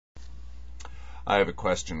I have a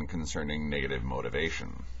question concerning negative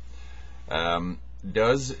motivation.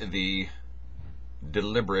 Does the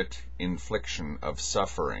deliberate infliction of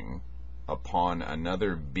suffering upon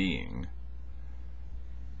another being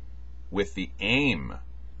with the aim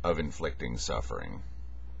of inflicting suffering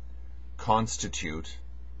constitute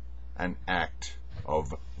an act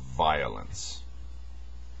of violence?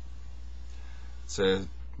 It's a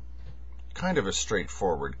kind of a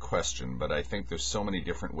straightforward question, but I think there's so many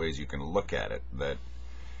different ways you can look at it that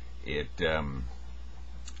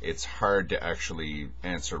it's hard to actually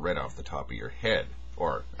answer right off the top of your head.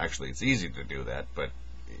 Or actually, it's easy to do that, but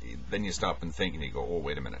then you stop and think and you go, oh,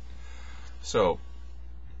 wait a minute. So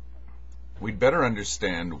we'd better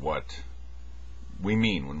understand what we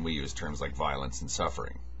mean when we use terms like violence and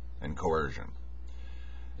suffering and coercion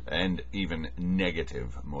and even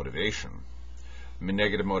negative motivation.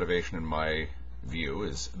 Negative motivation, in my view,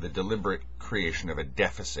 is the deliberate creation of a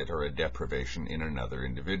deficit or a deprivation in another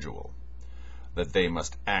individual that they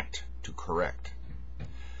must act to correct.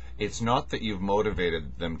 It's not that you've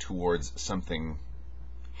motivated them towards something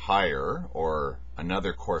higher or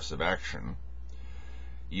another course of action.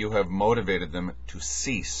 You have motivated them to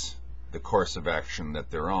cease the course of action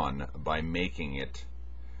that they're on by making it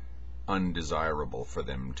undesirable for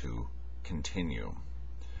them to continue.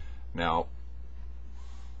 Now,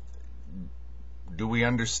 do we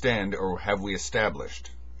understand, or have we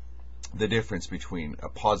established the difference between a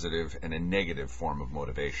positive and a negative form of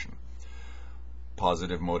motivation?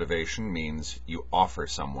 Positive motivation means you offer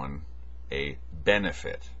someone a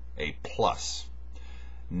benefit, a plus.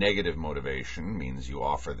 Negative motivation means you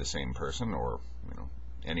offer the same person, or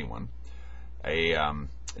anyone, a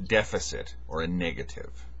deficit or a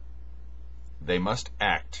negative. They must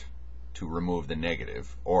act to remove the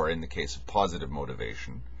negative, or in the case of positive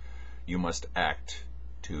motivation, you must act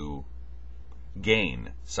to gain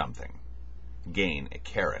something. Gain a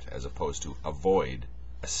carrot as opposed to avoid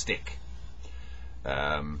a stick.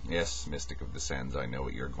 Yes, Mystic of the Sands, I know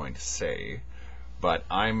what you're going to say, but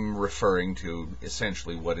I'm referring to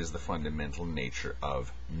essentially what is the fundamental nature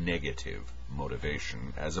of negative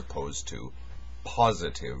motivation as opposed to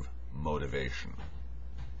positive motivation.